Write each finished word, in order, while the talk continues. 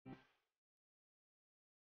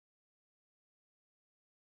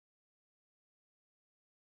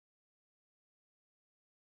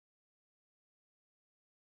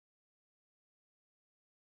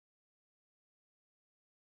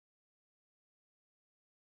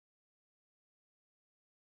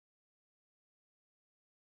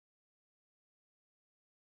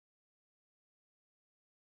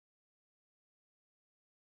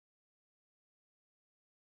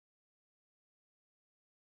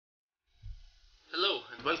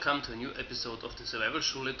Welcome to a new episode of the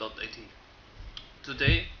Survivalschule.at.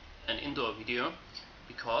 Today an indoor video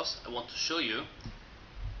because I want to show you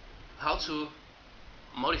how to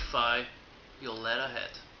modify your leather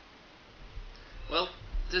hat. Well,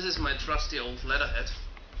 this is my trusty old leather hat.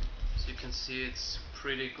 As you can see, it's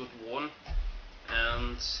pretty good worn,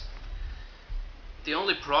 and the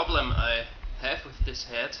only problem I have with this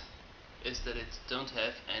hat is that it don't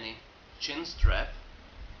have any chin strap.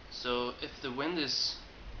 So if the wind is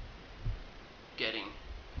getting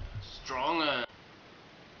stronger,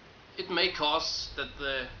 it may cause that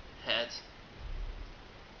the hat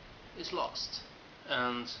is lost,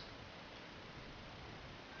 and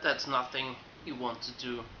that's nothing you want to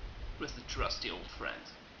do with the trusty old friend.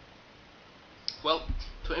 Well,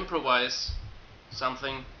 to improvise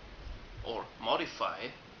something or modify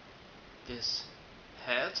this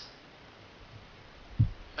hat,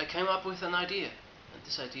 I came up with an idea, and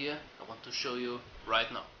this idea I want to show you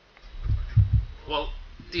right now. Well,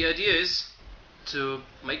 the idea is to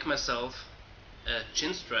make myself a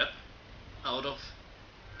chin strap out of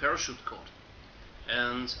parachute cord,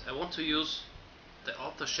 and I want to use the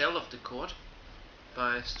outer shell of the cord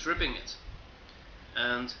by stripping it.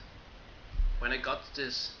 And when I got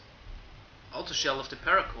this outer shell of the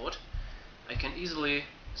paracord, I can easily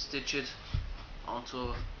stitch it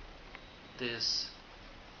onto this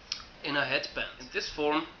inner headband. In this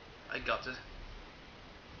form I got a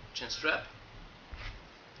chin strap,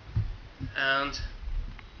 and to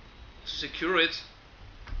secure it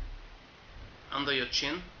under your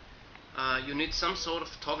chin you need some sort of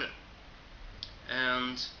toggle,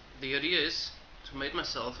 and the idea is to make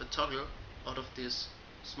myself a toggle out of this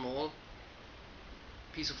small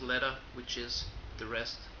piece of leather, which is the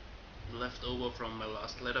rest left over from my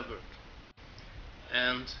last leather work.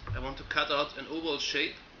 And I want to cut out an oval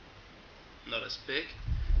shape, not as big,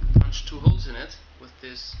 punch two holes in it with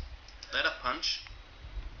this leather punch,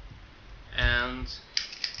 and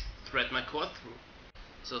thread my cord through.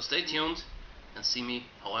 So stay tuned and see me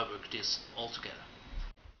how I work this all together.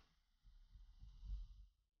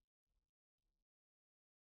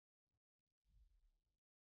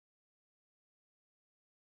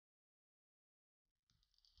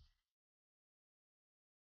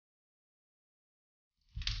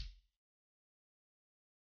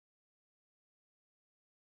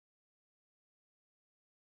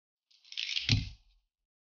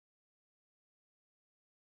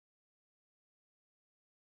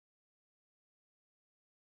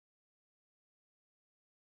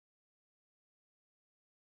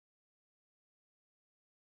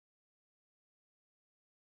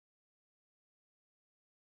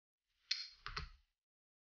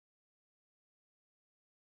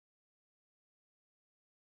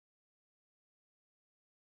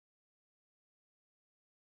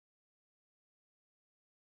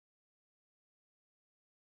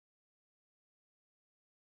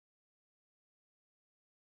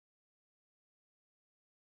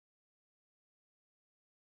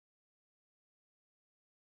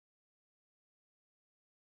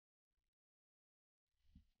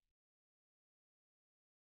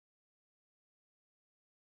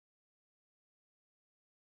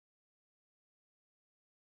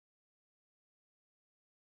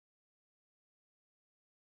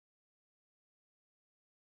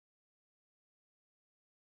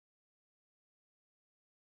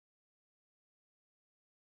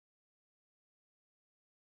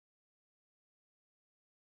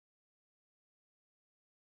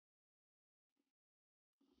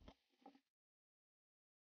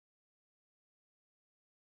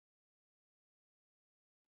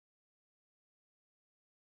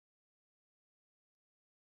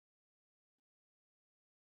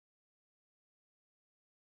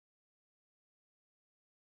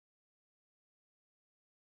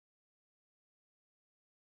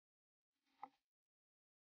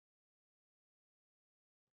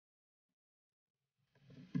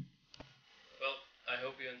 Well, I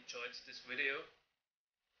hope you enjoyed this video.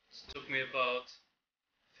 It took me about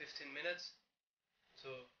 15 minutes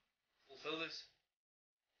to fulfill this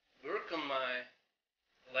work on my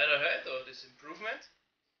leather hat, or this improvement,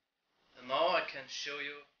 and now I can show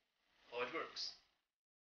you how it works.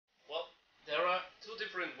 Well, there are two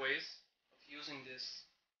different ways of using this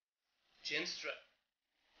chin strap.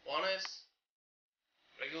 One is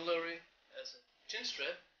regularly as a chin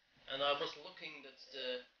strap, and I was looking that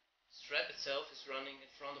the strap itself is running in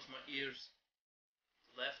front of my ears,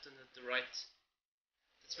 the left and the right.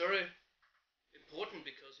 It's very important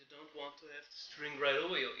because you don't want to have the string right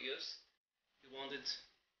over your ears. You want it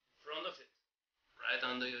in front of it, right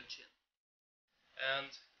under your chin. And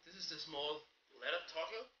this is the small leather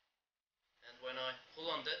toggle, and when I pull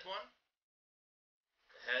on on that one.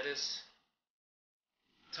 The head is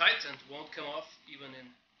tight and won't come off even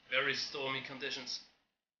in very stormy conditions.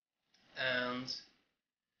 And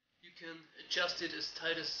you can adjust it as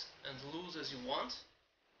tight and loose as you want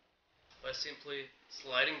by simply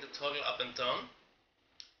sliding the toggle up and down.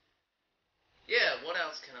 Yeah, what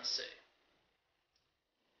else can I say?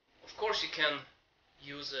 Of course you can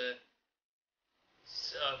use a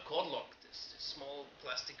cord lock, these small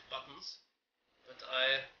plastic buttons, but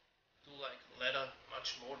I do like leather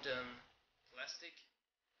much more than plastic,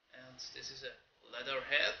 and this is a leather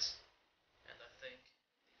hat, and I think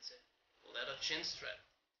it's a leather chin strap.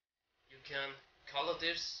 You can color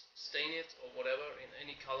this, stain it or whatever in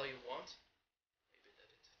any color you want, maybe that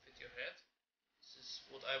it fit your head. This is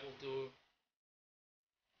what I will do.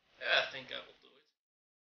 Yeah, I think I will do it.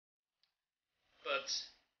 But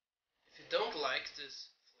if you don't like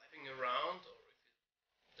this flapping around, or if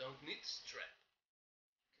you don't need strap,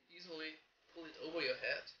 you can easily pull it over your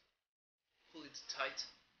head, pull it tight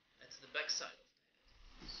at the back side of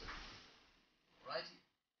the head. So, right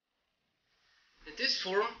here. In this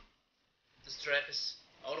form, the strap is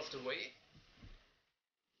out of the way.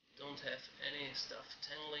 Don't have any stuff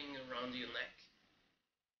tangling around your neck.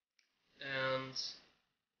 And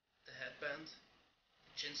the headband,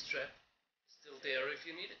 chin strap, is still there if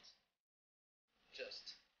you need it.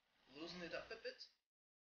 Just loosen it up a bit,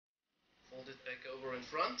 fold it back over in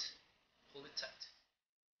front, pull it tight.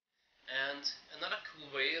 And another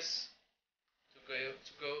cool way is to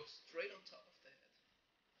go straight on top of the head,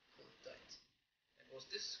 pull it tight. And what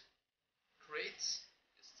this creates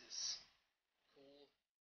is this cool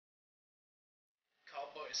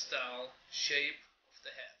cowboy style shape of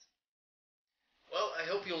the head. Well, I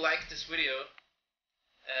hope you liked this video,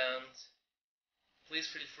 and please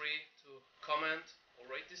feel free to comment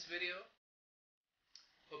or rate this video.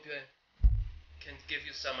 Hope I can give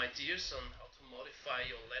you some ideas on how to modify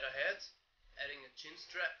your leather hat, adding a chin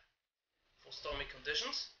strap for stormy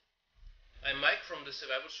conditions. I'm Mike from the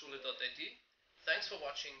Survivalschule.at. Thanks for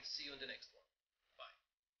watching, see you in the next one.